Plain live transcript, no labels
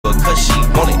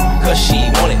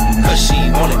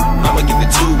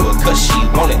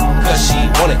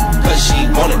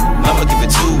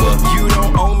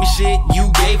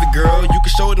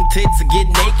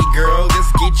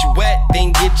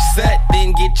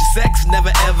your sex,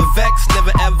 never ever vex,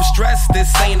 never ever stress. This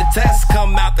ain't a test,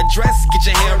 come out the dress, get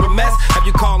your hair a mess. Have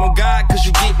you call on God, cause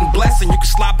you getting blessed. And you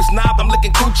can slop his knob, I'm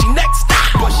licking coochie next.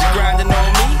 But she grinding on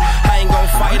me, I ain't gon'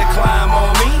 fight or climb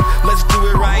on me. Let's do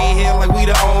it right here like we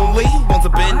the only ones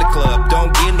up in the club.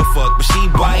 Don't get no fuck, but she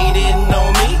biting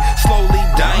on me, slowly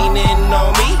dining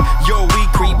on me. Yo, we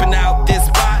creeping out this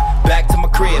spot, back to my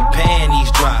crib,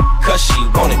 panties drop. Cause she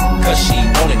want it, cause she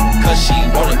want it, cause she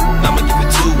want it. I'ma give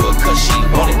it to her, cause she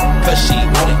want it, cause she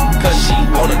want it, cause she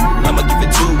want it. I'ma give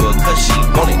it to her, cause she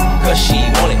want it, cause she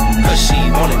want it, cause she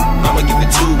want it. I'ma give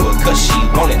it to her, cause she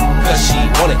want it, cause she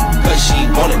want it, cause she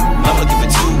want it. I'ma give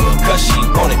it to her, cause she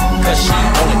want it, cause she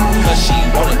want it, cause she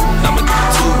want it. I'ma give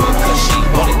it to her, cause she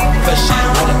want it, cause she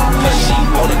want it, cause she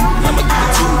want it. I'ma give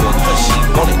it to her, cause she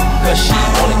want it, cause she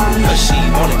want it, cause she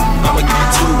want it. I'ma give it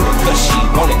to her, cause she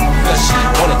want it, cause she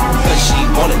want it, cause she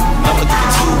want it. I'ma give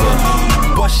it to her.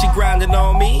 But she grinding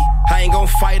on me, I ain't gon'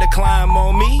 fight or climb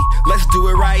on me. Let's do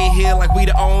it right here like we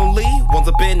the only ones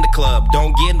up in the club.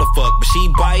 Don't get no fuck, but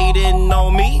she biting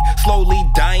on me, slowly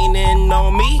dining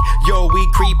on me. Yo, we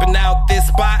creeping out this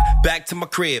spot, back to my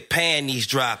crib, panties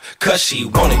drop. Cause she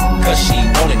want it, cause she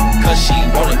want it, cause she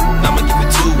want it. I'ma give it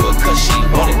to her, cause she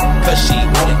want it, cause she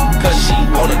want it, cause she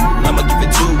want it. I'ma give it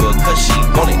to her, cause she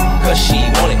want it, cause she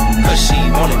want it, cause she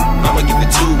want it. I'ma give it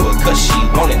to her, cause she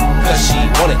want it, cause she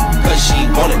want it, cause she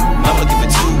want it. I'ma give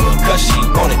it to her, cause she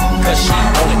want it, cause she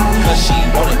want it, cause she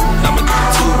want it. I'ma give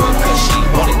it to her, cause she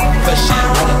want it, cause she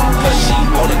want it, cause she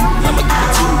want it. I'ma give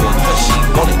it to her, cause she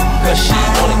want it, cause she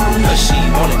want it, cause she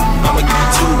want it. I'ma give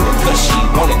it to her, cause she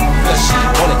want it, cause she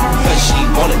want it, cause she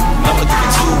want it. I'ma give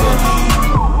it to her.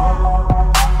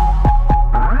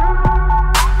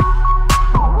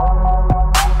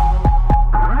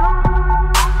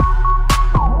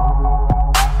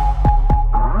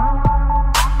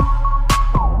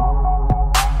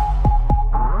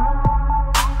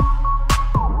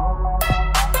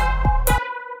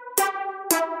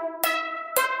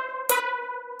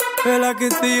 Well, I can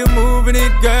see you moving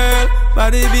it, girl.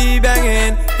 Body be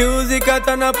banging. Music I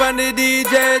turn up and the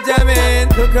DJ jamming.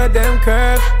 Look at them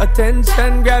curves,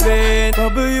 attention grabbing.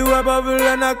 Bubble you a bubble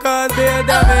and I cause their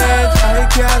damage. I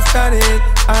can't stand it,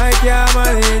 I can't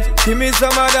manage. Give me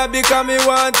some of that because me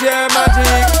want your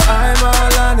magic. I'm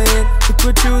all on it, look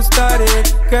what you started.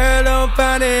 Girl, don't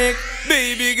panic.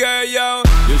 Baby girl, yo,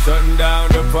 you shutting down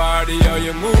the party, yo.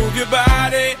 You move your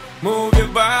body,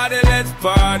 let's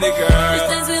party, girl. Just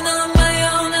dancing on my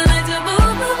own, I like to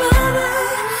move my body,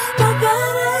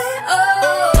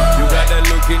 oh. You got that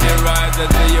look in your eyes that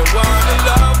say you wanna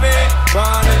love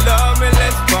me,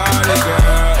 let's party,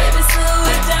 girl. Baby,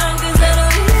 slow it down, cause I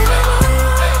don't even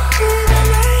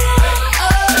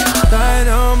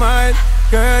Dynamite,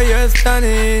 girl, you're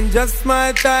stunning. Just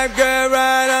my type, girl,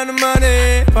 right on the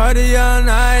money. Party all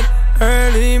night,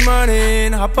 early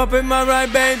morning. Hop up in my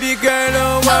ride, baby girl,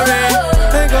 don't worry.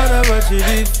 Ain't gonna rush it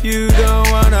if you don't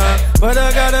wanna, but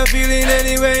I got a feeling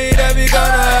anyway that we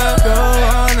gonna go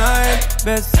all night.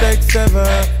 Best sex ever,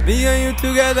 me and you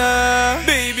together.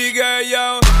 Baby girl,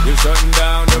 yo, you're shutting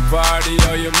down the party,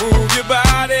 yo. You move your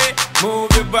body,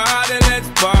 let's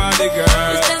party, girl.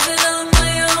 Just dancing on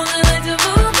my own, I like to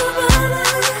move my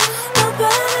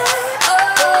body,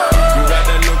 oh. You got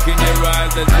that look in your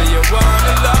eyes that say you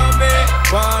wanna love me,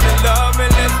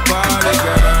 let's party,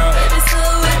 girl. Baby,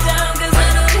 slow it down, cause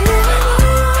I don't even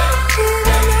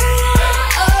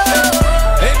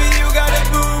Baby, you got a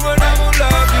move and I'm gonna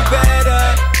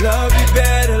love you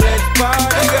better, let's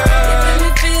party, girl. You make me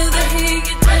feel the heat,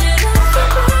 you're turning up the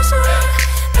pressure,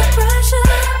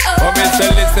 oh. Oh,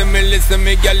 listen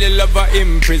me, girl, you love her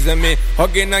imprison me.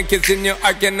 Hugging and kissing you,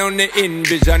 I can only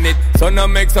envision it. So now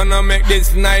make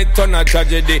this night turn a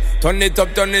tragedy. Turn it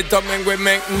up, and we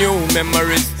make new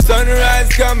memories. Sunrise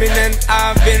coming and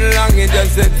I've been longing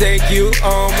just to take you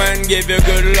home and give you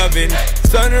good loving.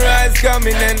 Sunrise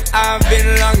coming and I've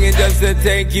been longing just to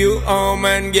take you home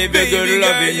and give you good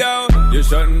loving. Yo, you're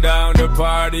shutting down the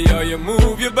party, yo. You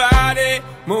move your body,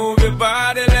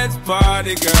 let's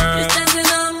party, girl. Just dancing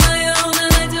on my own, I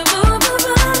like to move my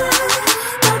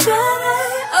body,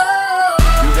 oh.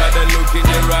 You got that look in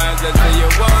your eyes that say you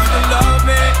wanna love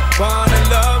me,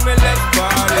 let's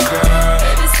party, girl.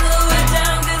 Baby, slow it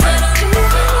down, cause I don't even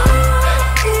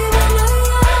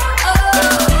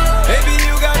Baby,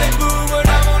 you got it, boo, but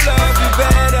I'm gonna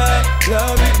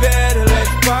love you better,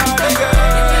 let's party,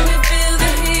 girl. You make me feel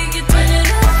the heat, you're turning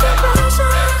up the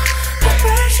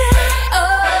pressure,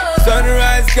 oh.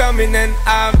 Sunrise coming and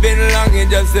I've been longing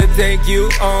just to take you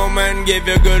home and give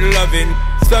you good loving.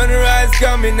 Sunrise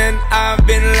coming and I've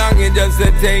been longing just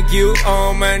to take you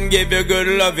home and give you good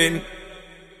loving.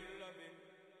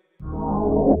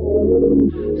 Say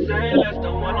less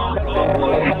than one on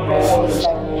Broadway.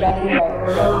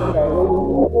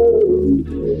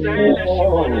 Say less, you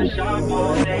wanna shop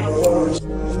all day.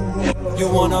 You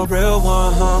want a real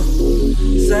one, huh?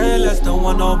 Say less than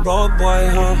one on Broadway,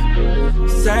 huh?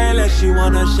 Say less, you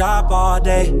wanna shop all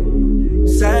day.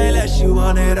 Say less, you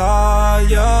want it all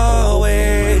your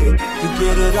way. You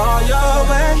get it all your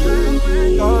way.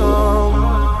 Oh,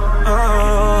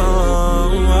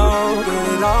 get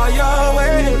it all your way.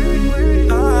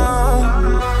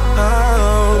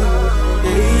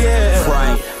 Yeah.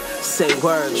 Right. Say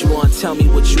words, you wanna tell me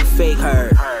what you fake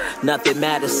heard. Nothing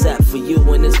matters except for you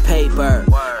and this paper.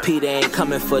 Peter ain't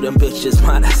coming for them bitches,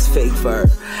 man, that's fake fur.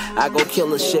 I go kill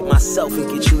the shit myself and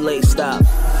get you laced up.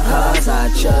 Cause I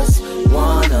just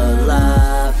wanna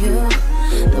love you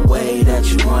the way that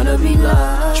you wanna be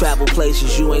loved. Travel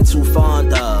places you ain't too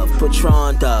fond of.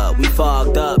 Patron up, we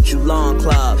fogged up, Julon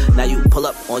Club. Now you pull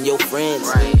up on your friends,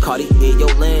 Cardi in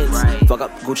your lens. Fuck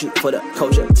up Gucci for the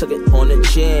culture, took it on the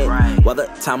chin. While the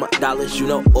time of dollars, you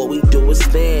know all we do is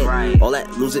spend. All that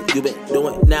losing you been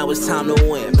doing, now it's time to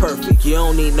win. Perfect, you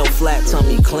don't need no flat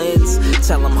tummy cleanse.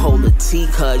 Tell them hold a T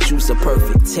cause you's a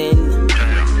perfect 10.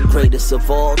 Greatest of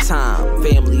all time,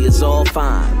 family is all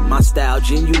fine. My style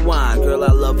genuine, girl,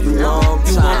 I love you long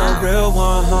time. You want a real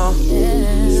one, huh?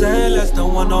 Yeah. Say less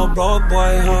than one on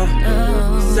Broadway, huh?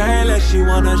 Say less, you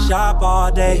wanna shop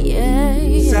all day.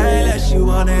 Say less, you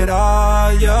want it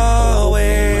all your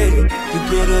way. You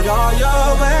get it all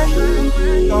your way. Get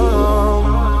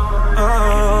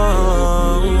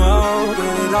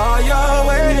it all your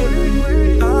way.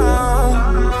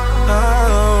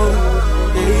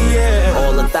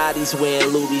 All the thotties wearing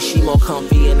Louis, she more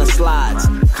comfy in the slides.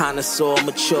 Connoisseur,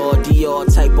 mature, Dior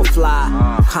type of fly.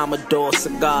 Commodore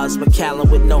cigars, Macallan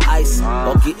with no ice.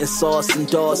 Or getting sauce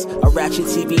indoors, a ratchet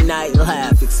TV night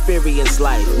laugh. Experience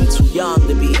life, we too young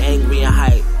to be angry and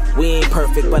hype. We ain't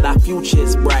perfect, but our future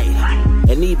is bright.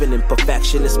 And even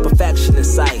imperfection is perfection in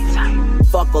sight.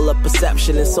 Fuck all the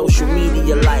perception and social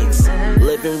media likes.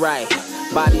 Living right,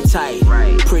 body tight,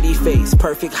 pretty face,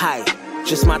 perfect height.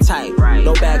 Just my type,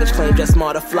 no baggage claim, just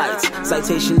smarter flights.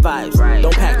 Citation vibes,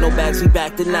 don't pack no bags, we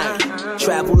back tonight.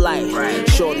 Travel light,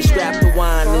 shorty strap the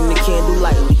wine in the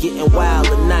candlelight. We getting wild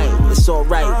at night, it's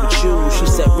alright with you. She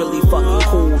said really fucking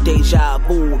cool, deja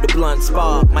vu, the blunt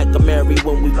spark. Micah Mary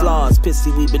when we floss,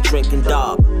 pissy we been drinking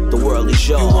dark. The world is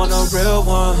yours. You want a real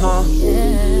one, huh?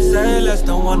 Say less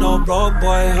than one on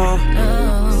Broadway, huh?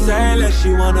 Say less,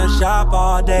 you wanna shop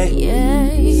all day.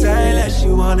 Say less,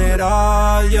 you want it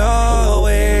all your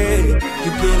way.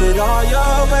 You get it all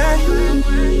your way.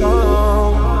 Get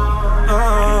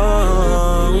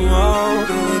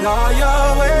it all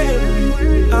your way.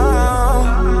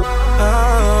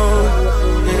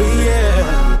 Yeah.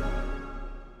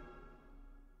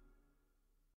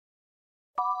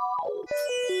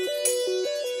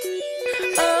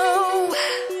 Oh,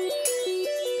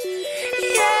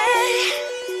 yeah,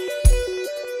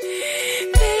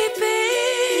 baby,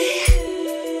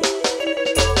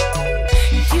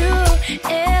 you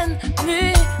and me,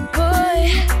 boy,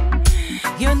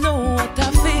 you know what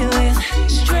I'm feeling.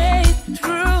 Straight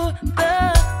through the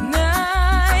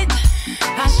night,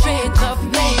 I straight love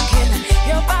making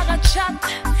your bag chat,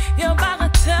 your bag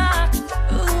talk.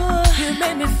 Ooh, you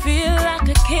make me feel like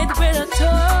a kid with a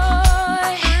toy.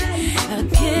 A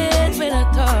kid with a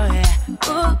toy,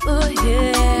 ooh,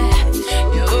 yeah.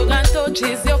 Your hand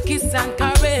touches, your kiss and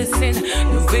caressing.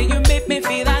 The way you make me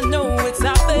feel, I know it's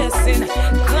a blessing.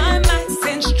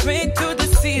 Climaxing straight to the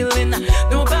ceiling.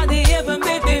 Nobody ever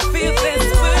made me feel this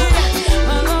way.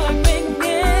 Alarm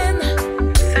ringing,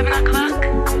 7 o'clock.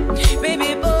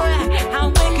 Baby boy, I'm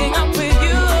waking up with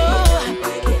you.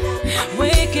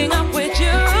 Waking up with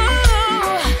you.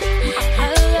 I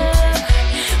love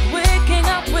waking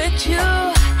up with you.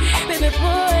 Baby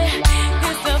boy,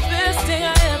 it's the best thing I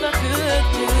ever could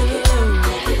do.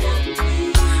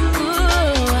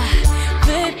 Ooh,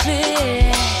 baby.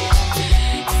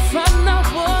 From now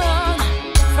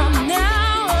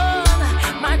on,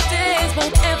 my days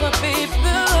won't ever be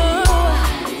blue.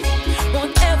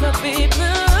 Won't ever be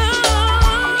blue.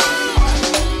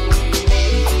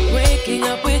 Waking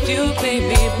up with you,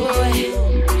 baby boy,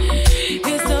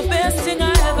 is the best thing I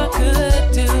ever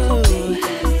could do.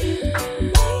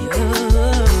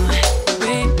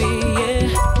 Baby, yeah.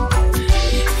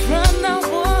 From now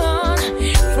on,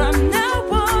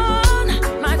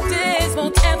 my days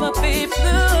won't ever be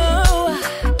blue.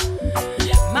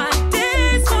 My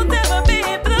days won't ever be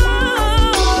blue.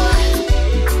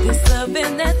 This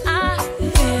loving that I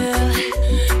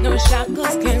feel, no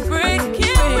shackles can break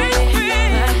you.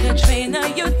 Like a trainer,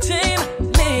 you tame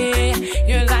me.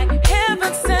 You're like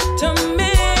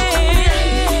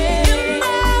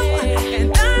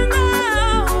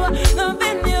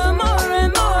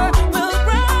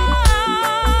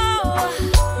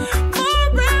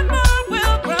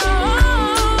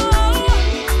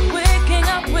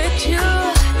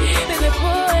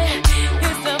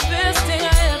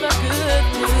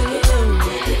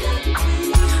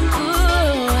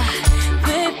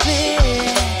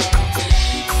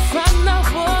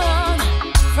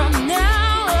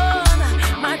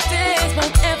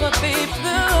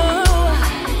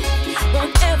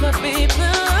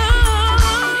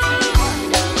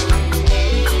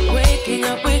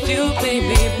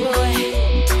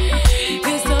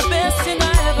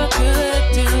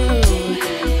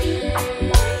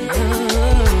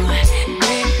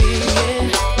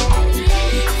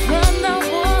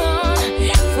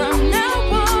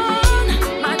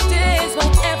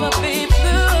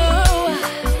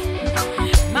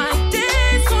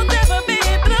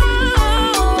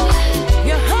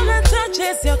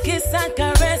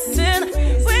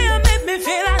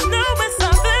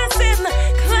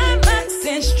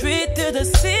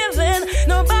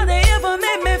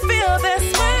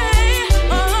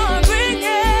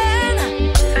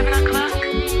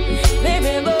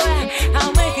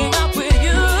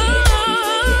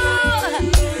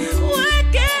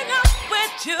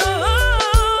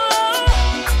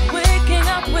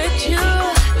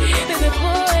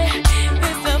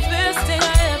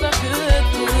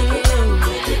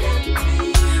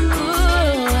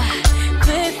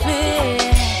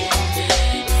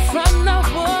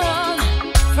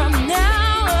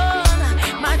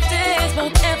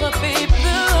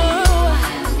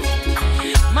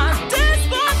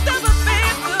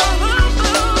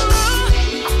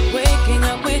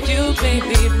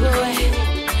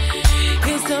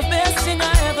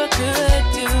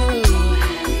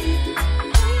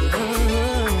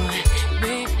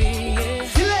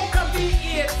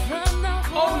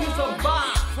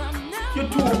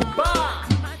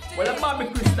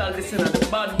special listener, the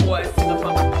bad boy singer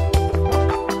from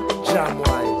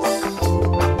Jamwise,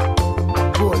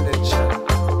 Golden Jam,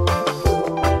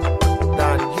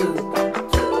 than you,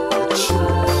 the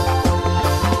truth.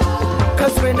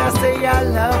 Cause when I say I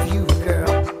love you,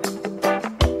 girl,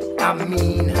 I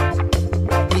mean,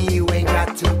 you ain't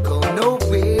got to go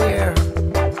nowhere.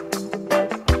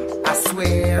 I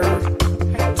swear,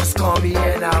 just call me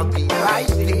and I'll be right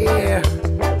there.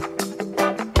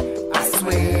 I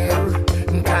swear,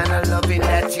 kind of loving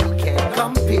that you can't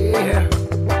compare.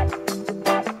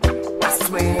 I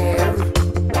swear,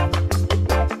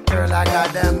 girl, I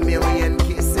got a million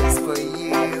kisses for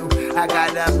you. I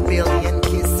got a billion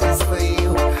kisses for you.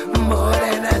 More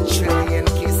than a trillion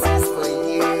kisses for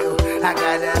you. I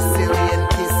got a zillion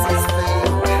kisses for you.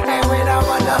 And when I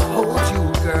wanna hold you,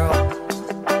 girl,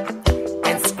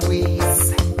 and squeeze,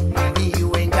 you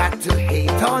ain't got to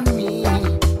hate on me.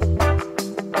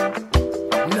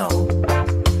 No,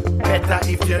 better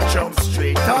if you jump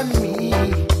straight on me,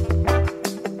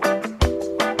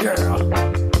 girl,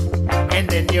 and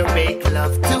then you make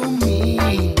love to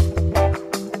me.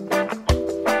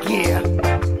 Yeah,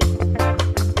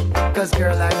 cause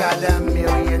girl, I got a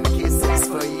million kisses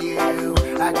for you.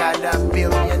 I got a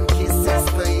billion kisses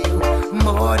for you.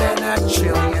 More than a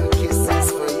trillion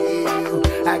kisses for you.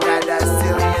 I got a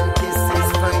zillion kisses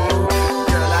for you.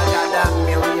 Girl, I got a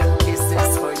million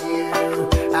kisses for you.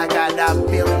 I got a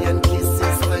billion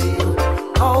kisses for you.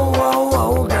 Oh, oh,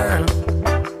 oh, girl.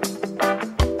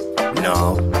 No,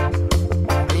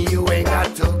 you ain't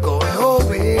got to go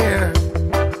nowhere.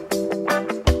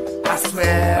 I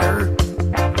swear.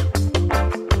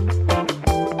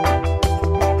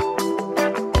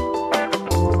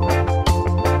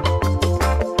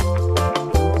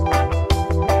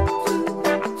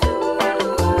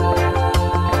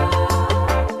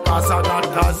 Cause I got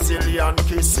a zillion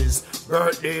kisses,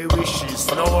 birthday wishes,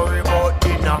 no worry about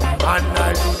dinner, and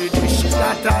I do the dishes.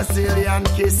 Got a zillion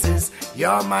kisses,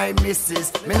 you're my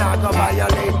missus. Me not go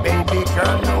violate, baby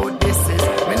girl, no disses.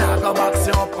 Me not go box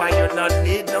you up and you not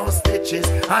need no stitches.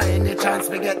 And any chance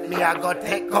me get me, I go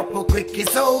take couple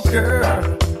quickies. Oh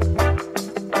girl,